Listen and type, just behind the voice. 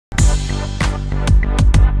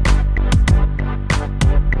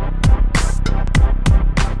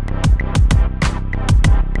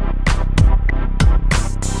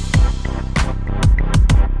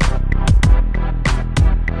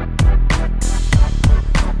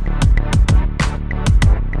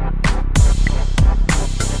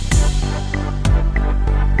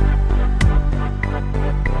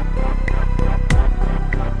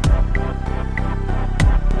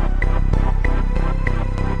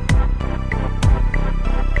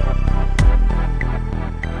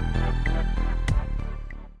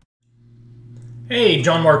Hey,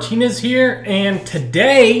 John Martinez here, and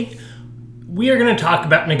today we are going to talk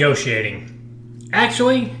about negotiating.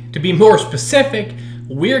 Actually, to be more specific,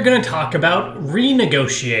 we are going to talk about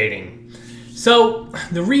renegotiating. So,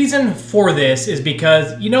 the reason for this is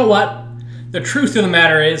because, you know what? The truth of the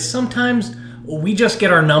matter is sometimes we just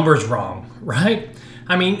get our numbers wrong, right?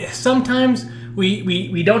 I mean, sometimes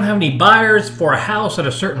we don't have any buyers for a house at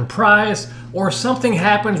a certain price, or something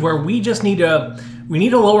happens where we just need a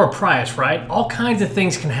lower price, right? All kinds of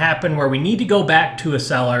things can happen where we need to go back to a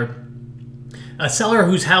seller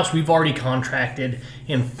whose house we've already contracted,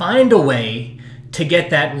 and find a way to get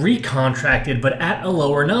that recontracted, but at a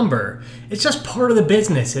lower number. It's just part of the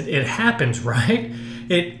business. It happens, right?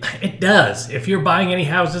 It does. If you're buying any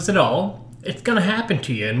houses at all, it's gonna happen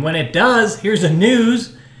to you. And when it does, here's the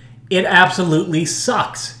news, it absolutely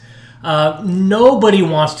sucks. Nobody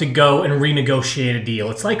wants to go and renegotiate a deal.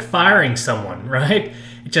 It's like firing someone, right?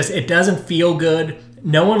 It doesn't feel good.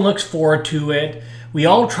 No one looks forward to it. We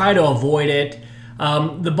all try to avoid it.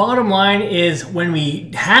 The bottom line is when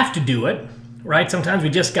we have to do it, right? Sometimes we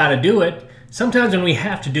just got to do it. Sometimes when we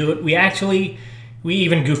have to do it, we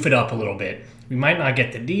even goof it up a little bit. We might not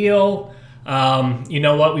get the deal. You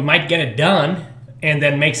know what? We might get it done and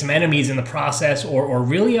then make some enemies in the process, or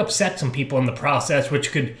really upset some people in the process,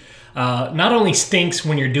 which could not only stinks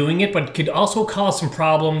when you're doing it, but could also cause some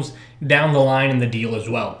problems down the line in the deal as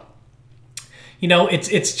well. You know,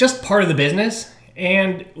 it's just part of the business,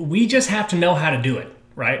 and we just have to know how to do it,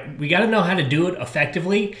 right? We got to know how to do it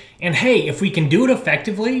effectively. And hey, if we can do it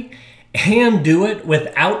effectively and do it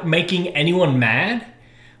without making anyone mad,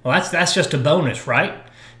 well, that's just a bonus, right?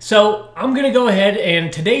 So I'm going to go ahead,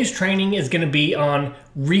 and today's training is going to be on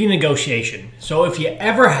renegotiation. So if you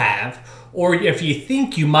ever have, or if you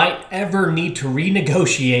think you might ever need to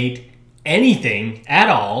renegotiate anything at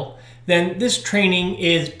all, then this training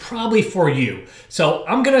is probably for you. So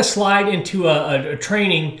I'm going to slide into a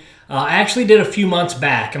training I actually did a few months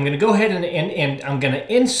back. I'm going to go ahead and I'm going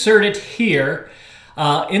to insert it here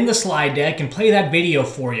in the slide deck and play that video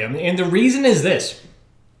for you. And the reason is this.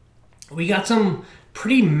 We got some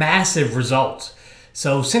pretty massive results.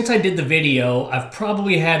 So since I did the video, I've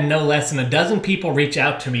probably had no less than a dozen people reach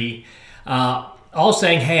out to me all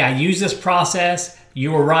saying, hey, I used this process.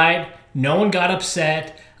 You were right. No one got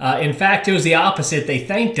upset. In fact, it was the opposite. They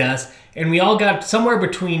thanked us, and we all got somewhere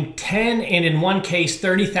between $10,000 and in one case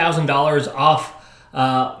 $30,000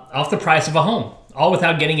 off the price of a home, all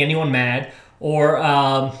without getting anyone mad or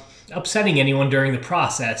upsetting anyone during the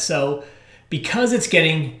process. So because it's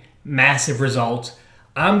getting massive results,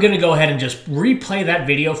 I'm going to go ahead and just replay that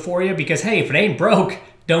video for you because, hey, if it ain't broke,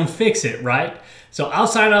 don't fix it, right? So I'll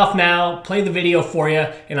sign off now, play the video for you,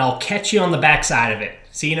 and I'll catch you on the backside of it.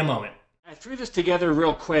 See you in a moment. I threw this together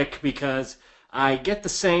real quick because I get the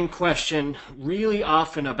same question really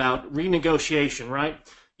often about renegotiation, right?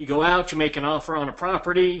 You go out, you make an offer on a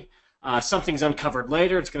property, something's uncovered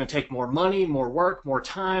later, it's going to take more money, more work, more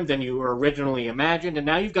time than you were originally imagined, and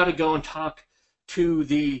now you've got to go and talk to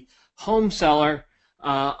the home seller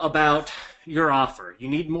about your offer. You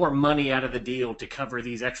need more money out of the deal to cover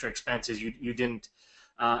these extra expenses you didn't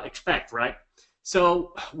expect, right?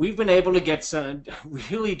 So we've been able to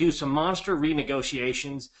really do some monster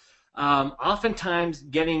renegotiations, oftentimes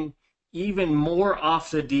getting even more off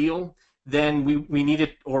the deal than we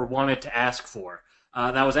needed or wanted to ask for.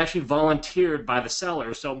 That was actually volunteered by the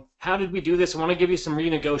seller. So how did we do this? I want to give you some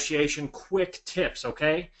renegotiation quick tips,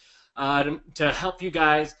 okay? To help you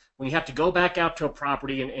guys when you have to go back out to a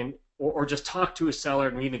property or just talk to a seller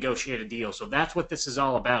and renegotiate a deal. So that's what this is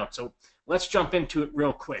all about. So let's jump into it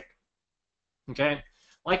real quick. Okay,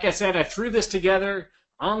 like I said, I threw this together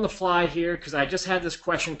on the fly here because I just had this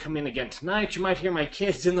question come in again tonight. You might hear my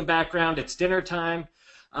kids in the background. It's dinner time,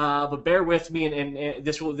 but bear with me, and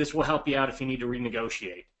this will help you out if you need to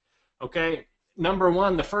renegotiate. Okay, number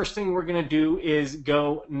one, the first thing we're going to do is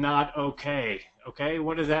go not okay. Okay,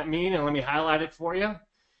 what does that mean? And let me highlight it for you.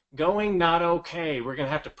 Going not okay. We're going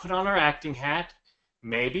to have to put on our acting hat.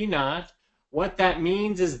 Maybe not. What that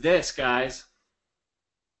means is this, guys.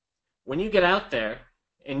 When you get out there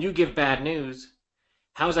and you give bad news,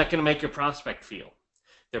 how's that going to make your prospect feel?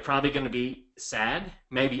 They're probably going to be sad,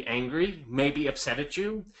 maybe angry, maybe upset at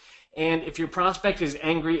you. And if your prospect is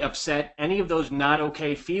angry, upset, any of those not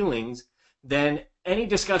okay feelings, then any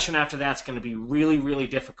discussion after that's going to be really, really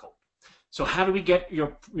difficult. So how do we get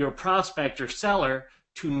your prospect, your seller,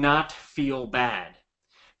 to not feel bad?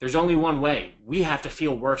 There's only one way. We have to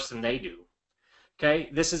feel worse than they do. Okay?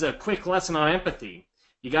 This is a quick lesson on empathy.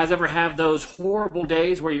 You guys ever have those horrible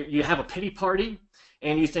days where you have a pity party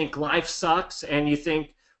and you think life sucks and you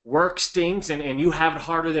think, work stinks and you have it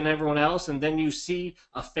harder than everyone else, and then you see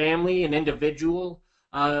a family, an individual,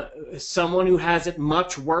 someone who has it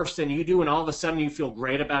much worse than you do, and all of a sudden you feel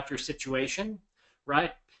great about your situation,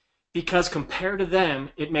 right? Because compared to them,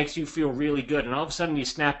 it makes you feel really good, and all of a sudden you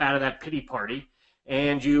snap out of that pity party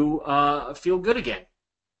and you feel good again,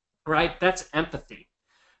 right? That's empathy.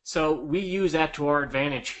 So we use that to our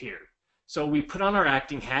advantage here. So we put on our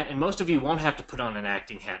acting hat, and most of you won't have to put on an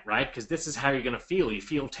acting hat, right? Because this is how you're going to feel. You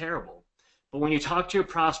feel terrible. But when you talk to your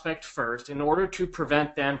prospect first, in order to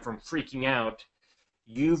prevent them from freaking out,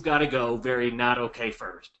 you've got to go very not okay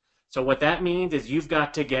first. So what that means is you've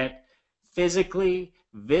got to get physically,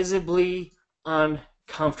 visibly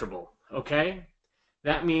uncomfortable, okay?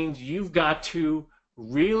 That means you've got to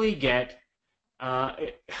really get,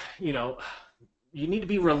 you know, you need to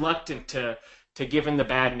be reluctant to give in the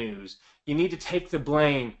bad news. You need to take the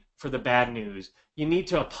blame for the bad news. You need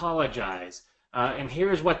to apologize. And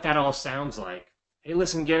here's what that all sounds like. Hey,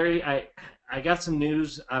 listen, Gary, I got some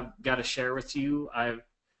news I've got to share with you.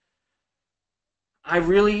 I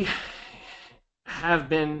really have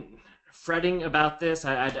been fretting about this.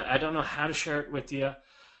 I don't know how to share it with you.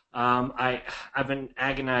 I've been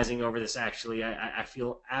agonizing over this, actually. I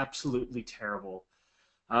feel absolutely terrible.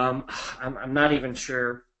 I'm not even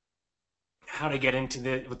sure how to get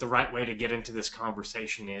into what the right way to get into this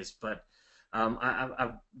conversation is, but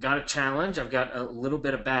I've got a challenge. I've got a little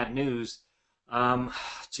bit of bad news.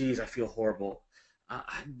 Geez, I feel horrible.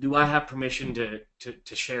 Do I have permission to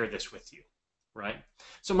share this with you? Right?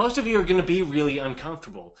 So most of you are going to be really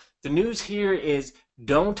uncomfortable. The news here is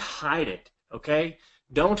don't hide it, okay?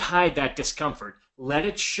 Don't hide that discomfort. Let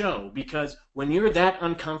it show, because when you're that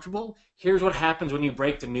uncomfortable, here's what happens when you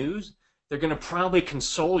break the news. They're going to probably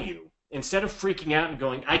console you. Instead of freaking out and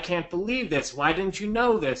going, I can't believe this. Why didn't you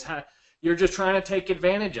know this? You're just trying to take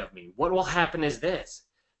advantage of me. What will happen is this.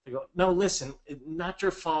 They go, no, listen, not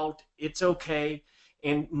your fault. It's okay.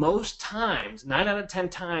 And most times, 9 out of 10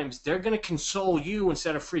 times, they're going to console you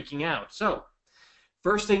instead of freaking out. So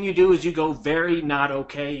first thing you do is you go very not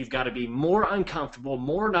okay. You've got to be more uncomfortable,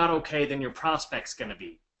 more not okay than your prospect's going to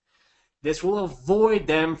be. This will avoid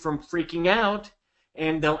them from freaking out,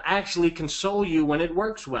 and they'll actually console you when it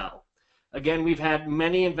works well. Again, we've had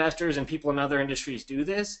many investors and people in other industries do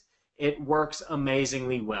this. It works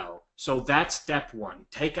amazingly well. So that's step one.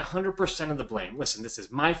 Take 100% of the blame. Listen, this is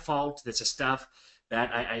my fault. This is stuff that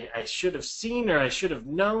I should have seen, or I should have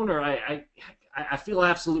known, or I feel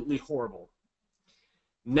absolutely horrible.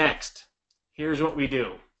 Next, here's what we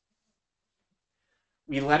do.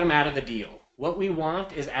 We let them out of the deal. What we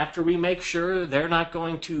want is, after we make sure they're not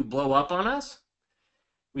going to blow up on us,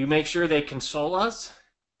 we make sure they console us,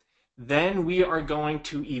 then we are going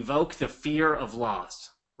to evoke the fear of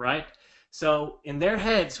loss, right? So in their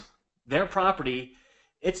heads, their property,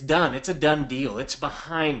 it's done. It's a done deal. It's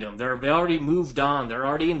behind them. They already moved on. They're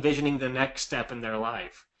already envisioning the next step in their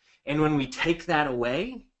life. And when we take that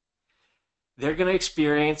away, they're going to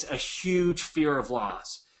experience a huge fear of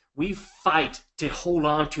loss. We fight to hold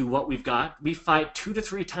on to what we've got. We fight 2 to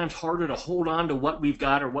 3 times harder to hold on to what we've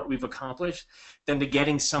got or what we've accomplished than to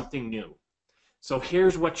getting something new. So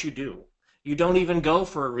here's what you do. You don't even go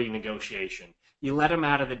for a renegotiation. You let them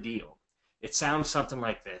out of the deal. It sounds something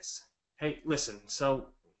like this. Hey, listen, so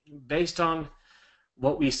based on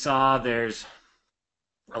what we saw, there's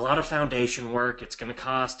a lot of foundation work. It's going to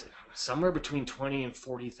cost somewhere between $20,000 and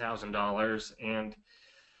 $40,000. And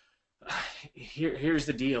here's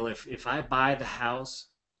the deal. If I buy the house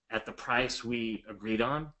at the price we agreed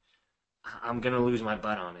on, I'm going to lose my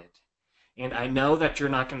butt on it. And I know that you're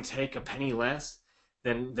not going to take a penny less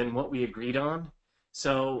than what we agreed on.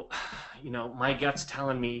 So, you know, my gut's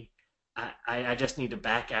telling me I just need to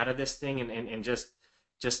back out of this thing and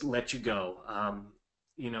just let you go.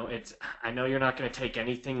 You know, I know you're not going to take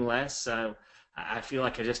anything less. So I feel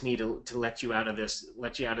like I just need to let you out of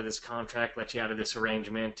this contract, let you out of this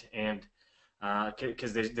arrangement, and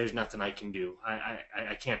because there's nothing I can do.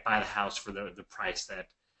 I can't buy the house for the price that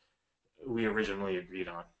we originally agreed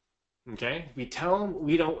on. Okay, we tell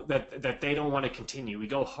them that they don't want to continue. We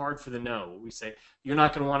go hard for the no. We say you're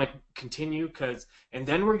not going to want to continue and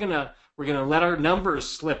then we're gonna let our numbers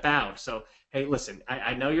slip out. So hey, listen,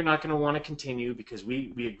 I know you're not going to want to continue because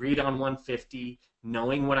we agreed on 150.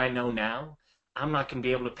 Knowing what I know now, I'm not going to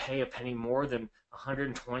be able to pay a penny more than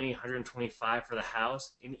 120, 125 for the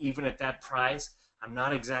house. And even at that price, I'm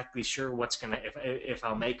not exactly sure what's gonna if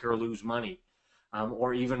I'll make or lose money,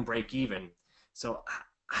 or even break even. So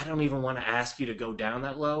I don't even want to ask you to go down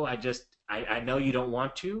that low. I know you don't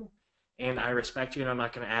want to, and I respect you, and I'm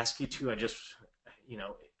not going to ask you to. I just, you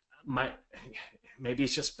know, maybe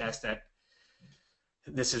it's just best that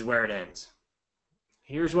this is where it ends.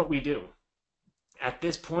 Here's what we do. At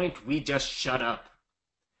this point, we just shut up.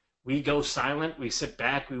 We go silent, we sit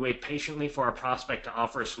back, we wait patiently for our prospect to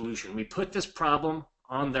offer a solution. We put this problem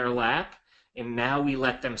on their lap, and now we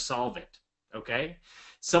let them solve it, okay?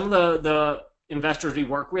 Some of the investors we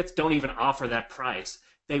work with don't even offer that price.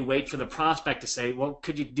 They wait for the prospect to say, well,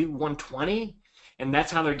 could you do 120? And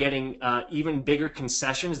that's how they're getting even bigger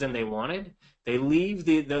concessions than they wanted. They leave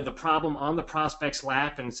the problem on the prospect's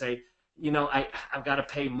lap and say, you know, I've got to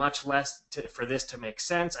pay much less for this to make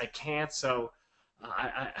sense. I can't, so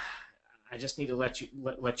I just need to let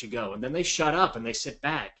you go. And then they shut up and they sit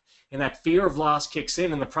back. And that fear of loss kicks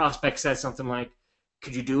in, and the prospect says something like,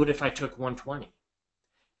 could you do it if I took 120?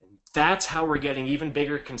 And that's how we're getting even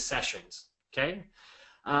bigger concessions, okay?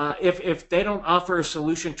 If they don't offer a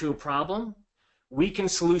solution to a problem, we can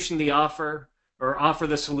solution the offer or offer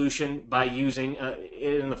the solution by using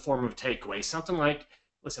it in the form of takeaway. Something like,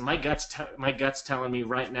 listen, my gut's telling me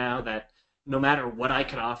right now that no matter what I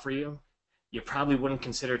could offer you, you probably wouldn't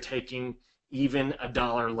consider taking even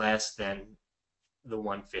 $1 less than the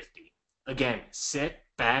 150. Again, sit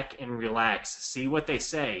back and relax. See what they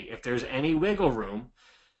say. If there's any wiggle room,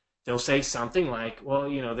 they'll say something like, well,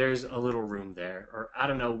 you know, there's a little room there, or I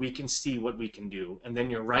don't know, we can see what we can do. And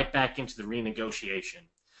then you're right back into the renegotiation.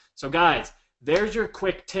 So guys, there's your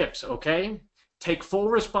quick tips, okay? Take full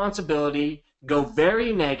responsibility, go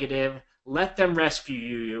very negative, let them rescue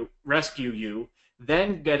you,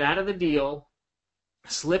 then get out of the deal,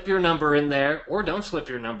 slip your number in there, or don't slip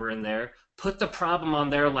your number in there, put the problem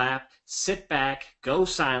on their lap, sit back, go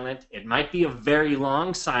silent. It might be a very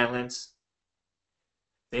long silence.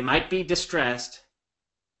 They might be distressed,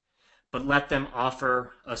 but let them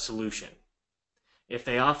offer a solution. If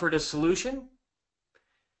they offered a solution,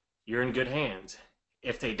 you're in good hands.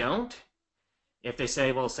 If they don't, if they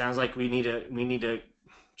say, well, it sounds like we need to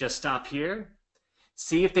just stop here,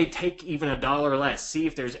 see if they take even $1 less. See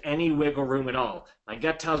if there's any wiggle room at all. My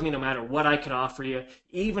gut tells me no matter what I could offer you,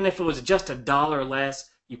 even if it was just $1 less,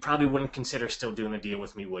 you probably wouldn't consider still doing a deal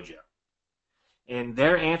with me, would you? And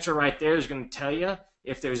their answer right there is going to tell you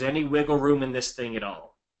if there's any wiggle room in this thing at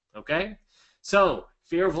all. Okay? So,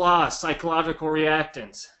 fear of loss, psychological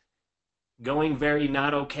reactance, going very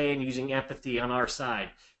not okay and using empathy on our side.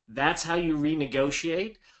 That's how you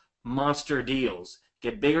renegotiate monster deals.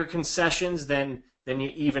 Get bigger concessions than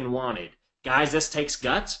you even wanted. Guys, this takes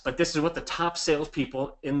guts, but this is what the top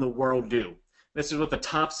salespeople in the world do. This is what the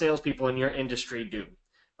top salespeople in your industry do.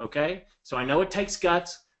 Okay? So I know it takes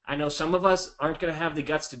guts. I know some of us aren't going to have the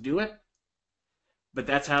guts to do it, but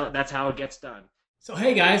that's how it gets done. So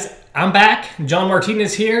hey guys, I'm back. John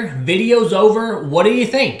Martinez here. Video's over. What do you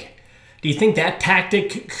think? Do you think that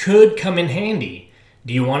tactic could come in handy?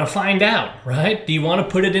 Do you want to find out, right? Do you want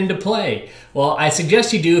to put it into play? Well, I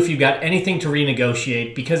suggest you do if you've got anything to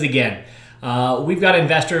renegotiate, because again, we've got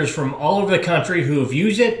investors from all over the country who have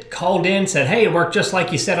used it, called in, said, hey, it worked just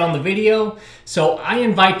like you said on the video. So I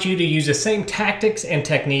invite you to use the same tactics and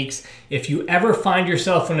techniques if you ever find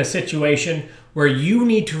yourself in a situation where you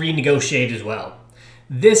need to renegotiate as well.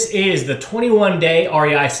 This is the 21-day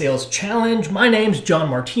REI Sales Challenge. My name's John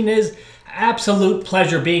Martinez. Absolute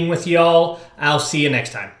pleasure being with y'all. I'll see you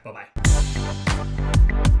next time. Bye-bye.